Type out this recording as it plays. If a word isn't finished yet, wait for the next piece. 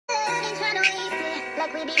waste it.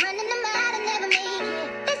 Like we be running them out and never make it.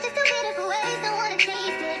 It's just too bitter for ways, don't wanna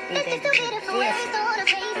taste it. It's just too bitter for ways, don't wanna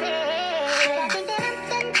face it. But I think that I'm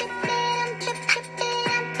done tripping,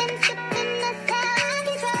 I've been sipping, that's how I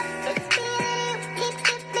can trust. It's feeling you, keep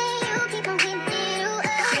tipping, you keep on getting through.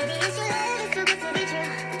 Maybe it's your love, it's too good to be true.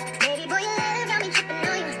 Baby boy, your love got me tripping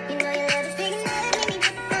on you. You know your love is big enough, make me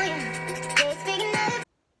trip on you. Yeah, it's big enough.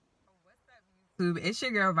 It's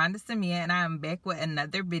your girl Rhonda Samia, and I am back with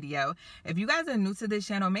another video. If you guys are new to this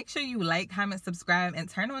channel, make sure you like, comment, subscribe, and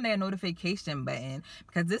turn on that notification button,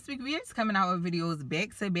 because this week we are coming out with videos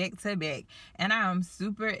back to back to back, and I am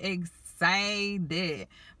super excited.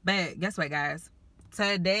 But guess what, guys?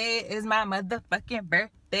 Today is my motherfucking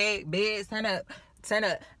birthday. Bitch, turn up, turn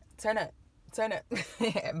up, turn up, turn up.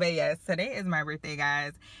 But yes, today is my birthday,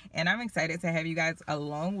 guys, and I'm excited to have you guys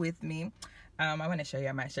along with me. I want to show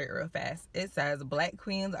you my shirt real fast. It says Black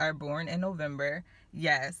Queens are born in November.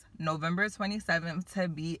 Yes, November 27th to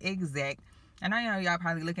be exact. And I know y'all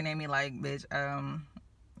probably looking at me like, bitch,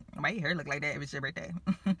 why your hair look like that if it's your birthday?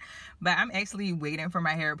 But I'm actually waiting for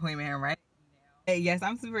my hair appointment right now. Yes,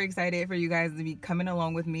 I'm super excited for you guys to be coming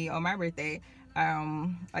along with me on my birthday. Like I said,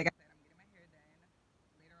 I'm getting my hair done.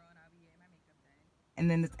 Later on, I'll be getting my makeup done.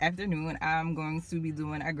 And then this afternoon, I'm going to be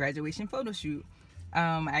doing a graduation photo shoot.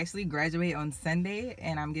 I actually graduate on Sunday,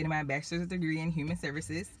 and I'm getting my bachelor's degree in human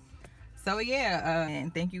services. So yeah,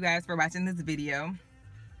 and thank you guys for watching this video,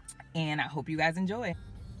 and I hope you guys enjoy.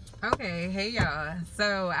 Okay, hey y'all,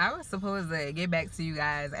 so I was supposed to get back to you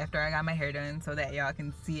guys after I got my hair done so that y'all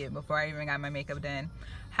can see it before I even got my makeup done.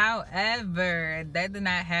 However, that did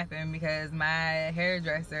not happen because my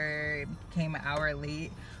hairdresser came an hour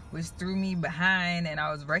late, which threw me behind, and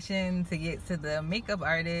I was rushing to get to the makeup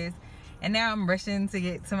artist. And now I'm rushing to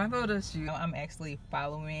get to my photo shoot. I'm actually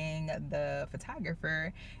following the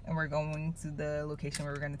photographer, and we're going to the location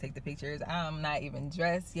where we're going to take the pictures. I'm not even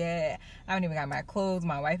dressed yet. I haven't even got my clothes.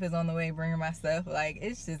 My wife is on the way bringing my stuff. Like,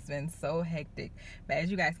 it's just been so hectic. But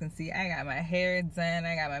as you guys can see, I got my hair done,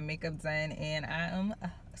 I got my makeup done, and I am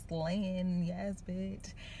slaying. Yes,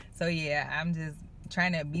 bitch. So yeah, I'm just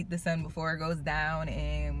trying to beat the sun before it goes down.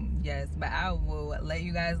 And yes, but I will let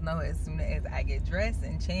you guys know as soon as I get dressed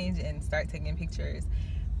and change and start taking pictures.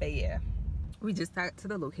 But yeah, we just got to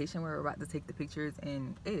the location where we're about to take the pictures,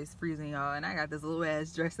 and it is freezing, y'all, and I got this little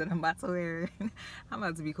ass dress that I'm about to wear. I'm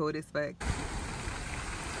about to be cold as fuck.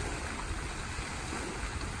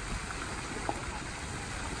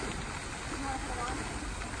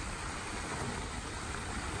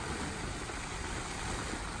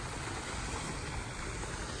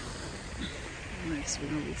 Next we're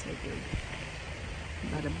gonna be taking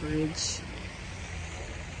by the bridge.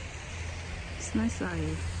 It's nice out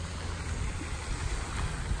here.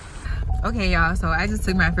 Okay, y'all, so I just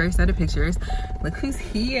took my first set of pictures. Look who's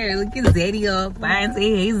here. Look at Zeddy up. Fine,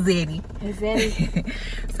 say hey, Zeddy. Hey, Zeddy.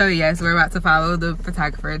 So yes, we're about to follow the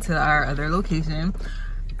photographer to our other location.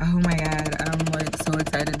 Oh my god, I'm like so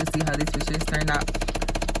excited to see how these pictures turned out.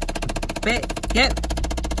 But yep,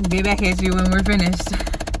 be back at you when we're finished.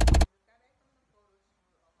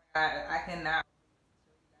 I cannot.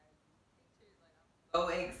 I'm so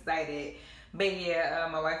excited. But yeah,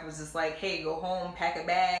 my wife was just like, hey, go home, pack a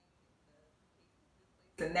bag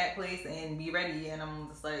in that place and be ready. And I'm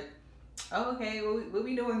just like, oh, okay, what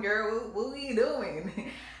we doing, girl? What we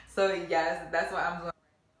doing? So yes, that's what I'm doing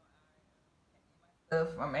right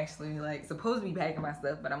now. I'm actually like supposed to be packing my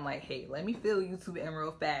stuff, but I'm like, hey, let me fill YouTube in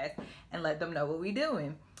real fast and let them know what we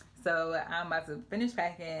doing. So I'm about to finish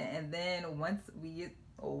packing, and then once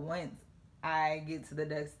I get to the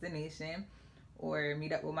destination or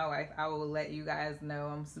meet up with my wife, I will let you guys know.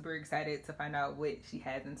 I'm super excited to find out what she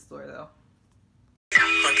has in store though.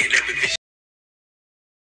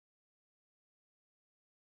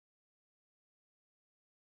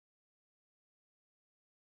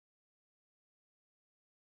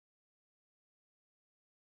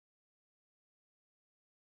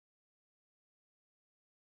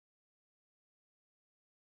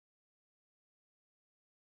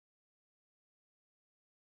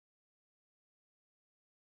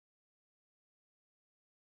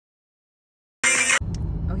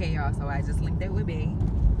 Okay, y'all, so I just linked up with Bay,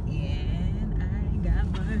 and I got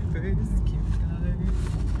my first gift card.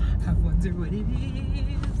 I wonder what it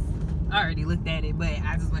is. I already looked at it, but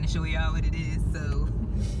I just want to show y'all what it is, so.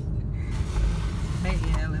 But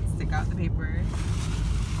yeah, let's take out the paper.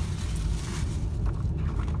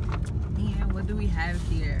 And what do we have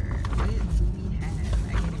here? What do we have?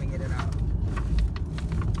 I can't even get it out.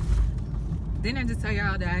 Didn't I just tell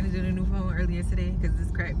y'all that I needed a new phone earlier today because this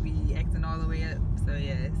crap be acting all the way up? So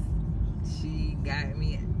yes, she got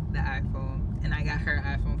me the iPhone, and I got her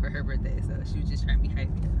iPhone for her birthday, so she was just trying to be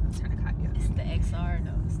hypey. I'm trying to copy her. It's the XR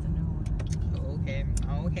though. It's the new one.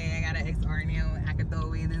 Okay, I got an XR now. I could throw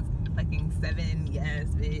away this fucking 7, yes,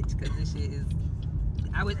 bitch, because this shit is.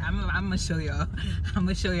 I'm gonna show y'all. I'm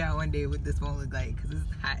gonna show y'all one day what this phone look like, because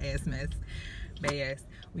it's a hot ass mess. But yes,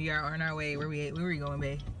 we are on our way. Where we at? Where we going,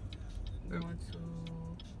 babe? We're going to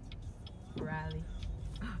Raleigh.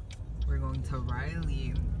 We're going to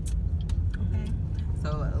Raleigh. Okay.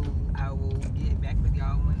 So I will get back with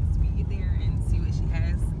y'all once we get there and see what she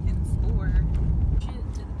has in store.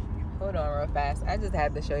 Hold on real fast. I just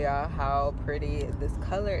had to show y'all how pretty this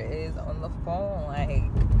color is on the phone.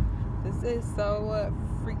 Like, this is so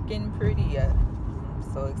freaking pretty. I'm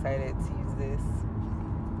so excited to use this.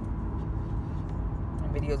 The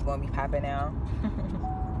video's gonna be popping now.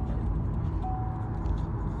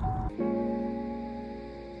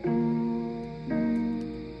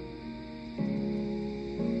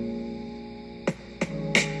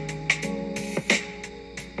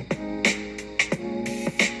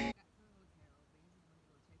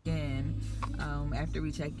 After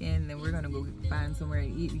we check in, then we're gonna go find somewhere to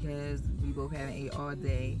eat because we both haven't ate all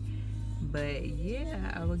day. But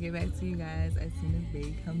yeah, I will get back to you guys as soon as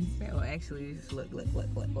they comes back. Oh, actually, just look.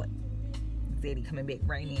 Zeddy coming back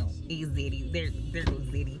right now. Hey, Zeddy. There goes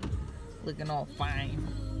Zeddy. Looking all fine.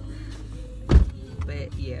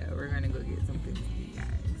 But yeah, we're gonna go get something to eat,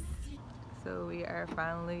 guys. So we are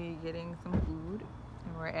finally getting some food,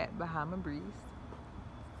 and we're at Bahama Breeze.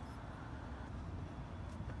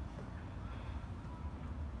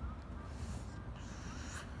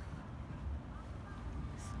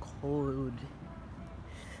 Cold.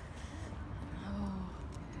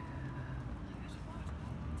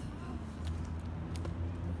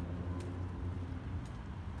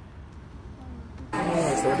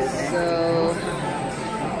 So,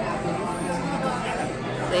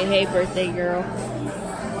 say hey, birthday girl.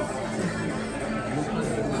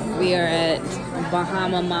 We are at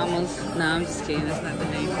Bahama Mama's. Nah, I'm just kidding. That's not the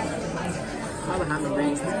name. Bahama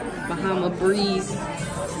Breeze. Bahama Breeze.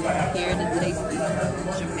 Here to taste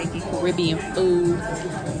this Jamaican Caribbean food.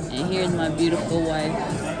 And here's my beautiful wife,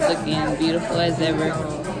 looking beautiful as ever.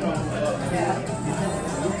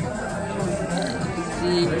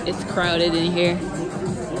 See, it's crowded in here.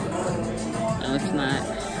 No, it's not.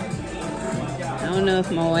 I don't know if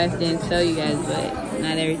my wife didn't tell you guys, but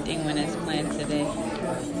not everything went as planned today.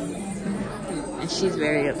 And she's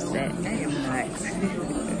very upset. I am not.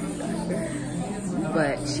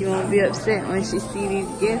 But she won't be upset when she see these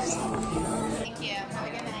gifts. Thank you. Have a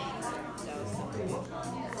good night.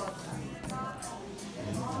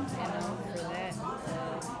 For that,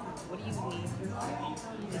 what do you need?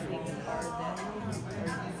 You just need the card that,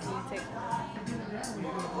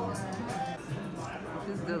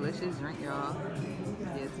 This is delicious drink, y'all.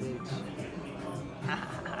 Yes, bitch. I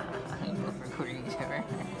ain't both recording each other.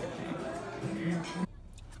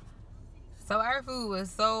 So our food was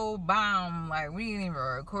so bomb, like we didn't even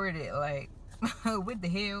record it. Like, what the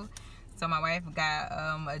hell? So my wife got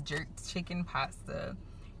a jerk chicken pasta,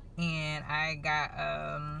 and I got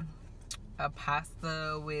a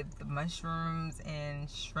pasta with mushrooms and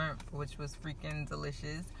shrimp, which was freaking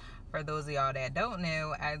delicious. For those of y'all that don't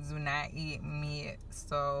know, I do not eat meat,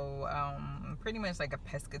 so I'm pretty much like a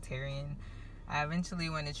pescatarian. I eventually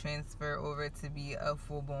want to transfer over to be a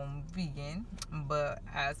full-blown vegan, but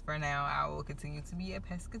as for now, I will continue to be a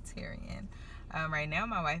pescatarian. Right now,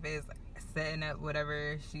 my wife is setting up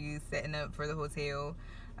whatever she's setting up for the hotel.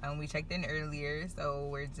 We checked in earlier,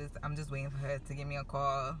 so I'm just waiting for her to give me a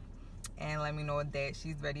call and let me know that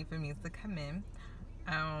she's ready for me to come in.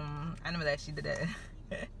 I know that she did that.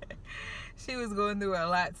 She was going through a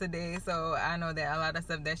lot today, so I know that a lot of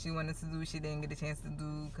stuff that she wanted to do, she didn't get a chance to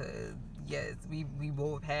do, because yes, we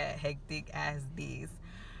both had hectic ass days.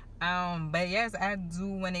 But yes, I do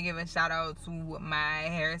want to give a shout out to my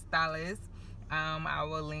hairstylist. I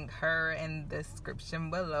will link her in the description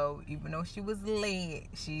below. Even though she was late,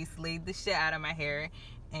 she slayed the shit out of my hair,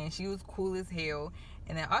 and she was cool as hell.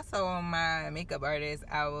 And then also my makeup artist,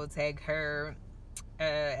 I will tag her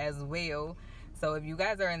as well. So if you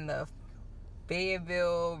guys are in the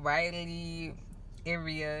Fayetteville, Raleigh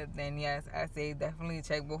area, then yes, I say definitely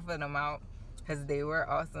check both of them out, because they were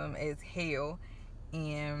awesome as hell.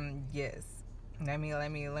 And yes, let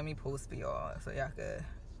me post for y'all so y'all can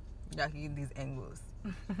get these angles.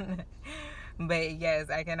 But yes,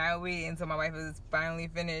 I cannot wait until my wife is finally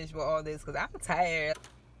finished with all this, because I'm tired.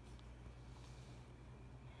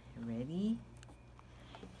 Ready?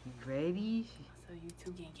 You ready? So you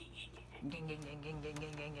two gang.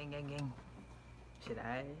 Should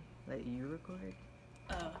I let you record?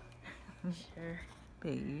 Sure.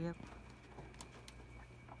 Babe. You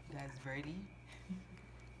guys ready?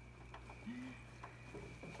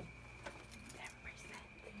 10%.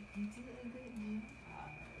 You did a good job.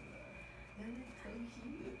 That looks so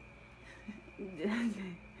cute.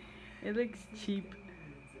 It looks cheap.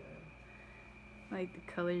 Like the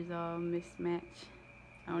colors all mismatch.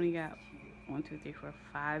 I only got 1, 2, 3, 4,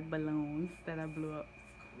 5 balloons that I blew up.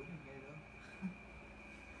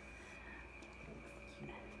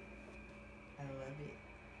 I love it.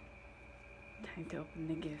 Time to open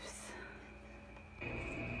the gifts.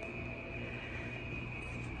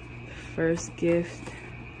 First gift.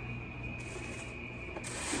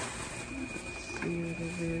 Let's see what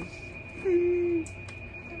it is.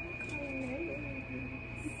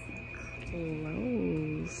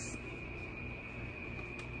 Clothes.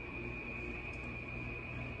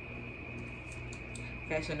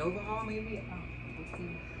 Fashion overhaul, maybe? Oh, we'll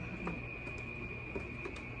see.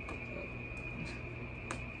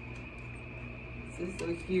 This is so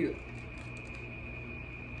cute.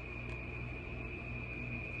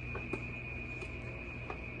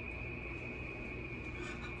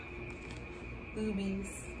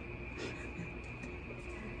 Boobies.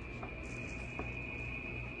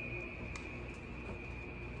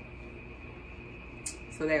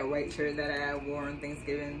 So that white shirt that I wore on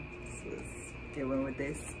Thanksgiving, it went with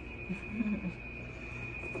this.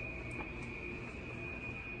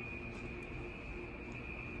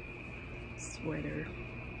 Sweater.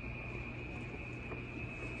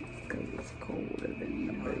 Because it's colder than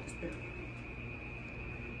the birds.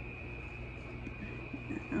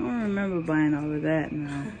 I don't remember buying all of that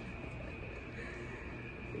now.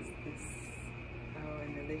 Is this? Oh,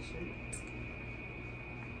 another shirt.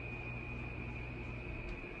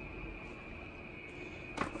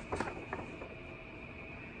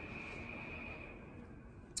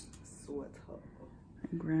 Sweater.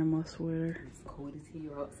 Grandma sweater. It's cold as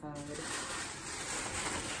here outside.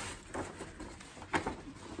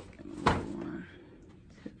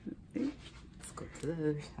 Let's go to the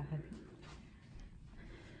other side.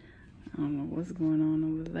 I don't know what's going on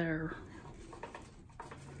over there.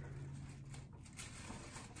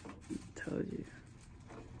 I told you.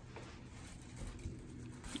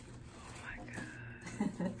 Oh my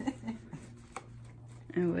god.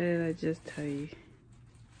 And what did I just tell you?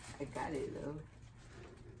 I got it though.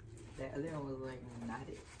 That other one was like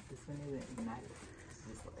knotted. This one isn't knotted. It's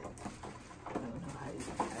just like, I don't know how you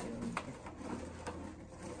tie it on there.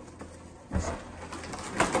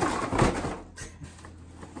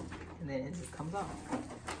 And then it just comes off.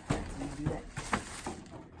 So you do that.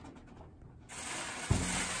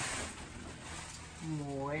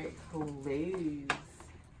 More clothes.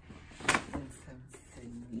 And some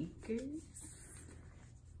sneakers.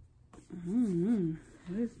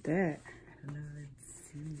 What is that? I don't know, let's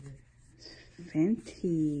see.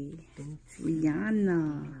 Fenty. Rihanna.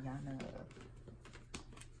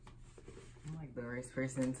 I'm like the worst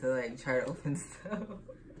person to like try to open stuff.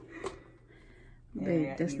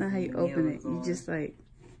 Babe, Yeah, that's not how you open it. You just like...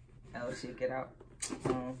 Oh, shake it out.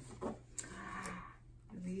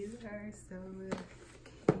 These are so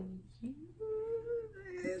cute.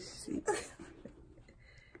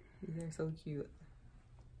 These are so cute.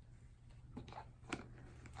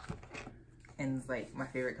 And it's like my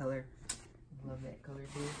favorite color. Love that color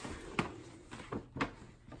too.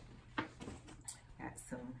 Got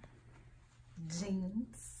some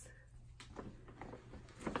jeans.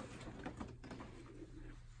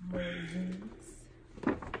 More jeans.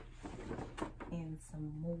 And some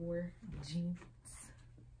more jeans.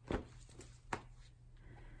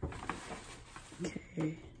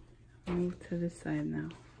 Okay. Move to the side now.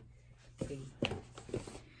 Okay.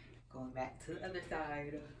 Going back to the other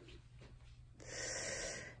side.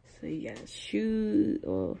 So you got shoes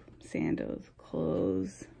or sandals,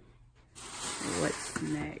 clothes. What's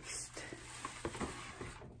next?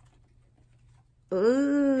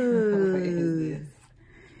 Ooh. What is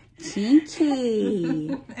this?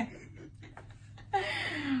 Chinky.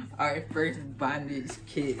 Our first bondage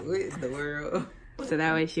kit. What is the world? So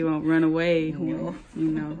that way she won't run away. No. You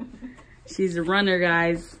know. She's a runner,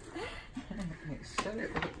 guys. Shut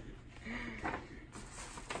up.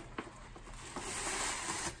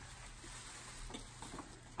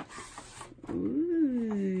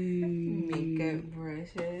 Ooh. Makeup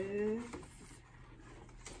brushes.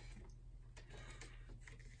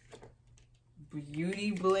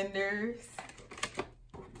 Beauty blenders.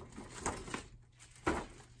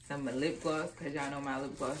 Some lip gloss, because y'all know my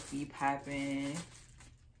lip gloss be popping.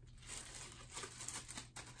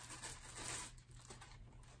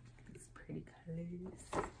 These pretty colors.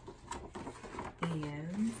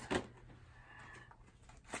 And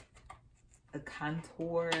a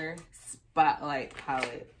contour spotlight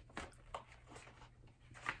palette.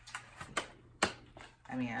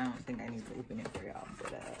 I mean, I don't think I need to open it for y'all,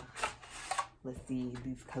 but let's see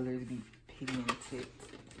these colors be pigmented.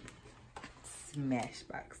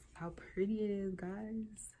 Smashbox. How pretty it is,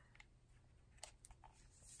 guys.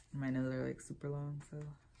 My nails are like super long, so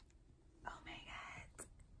oh my god.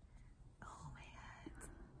 Oh my god.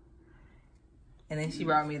 And then she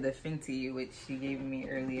brought me the Fenty, which she gave me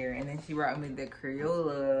earlier, and then she brought me the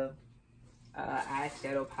Crayola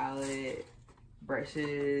eyeshadow palette,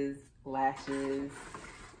 brushes, lashes,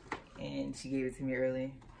 and she gave it to me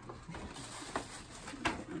early.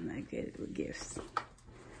 I'm not good with gifts.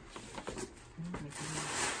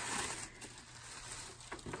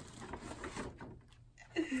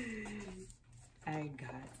 I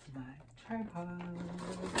got my tripod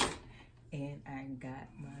and I got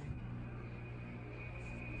my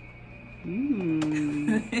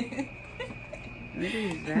What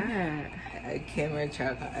is that? a camera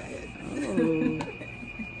tripod. Oh.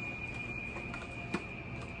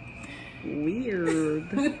 Weird.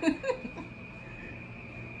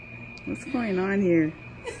 What's going on here?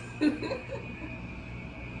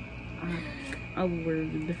 A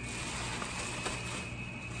word.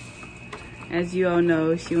 As you all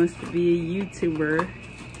know, she wants to be a YouTuber.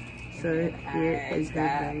 So here is her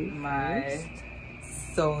very my first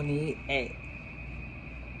Sony X.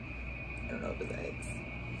 I don't know if it's X.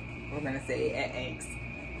 We're gonna say X.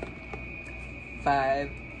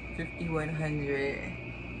 5100.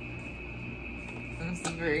 I'm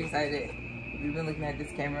super excited. We've been looking at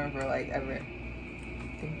this camera for like ever.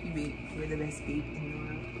 Thank you, babe. You're the best babe in the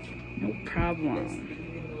world. No problem. Best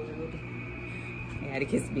babe in the world. I gotta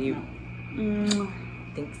kiss babe.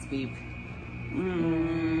 Thanks, babe.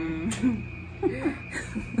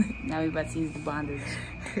 Now we about to use the bondage.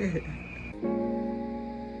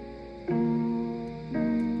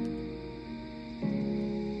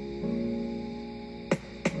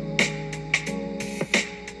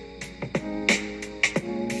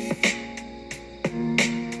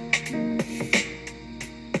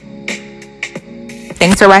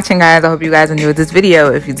 Thanks for watching, guys. I hope you guys enjoyed this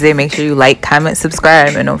video. If you did, make sure you like, comment,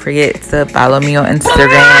 subscribe, and don't forget to follow me on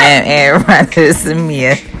Instagram at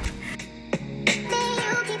Raleigh.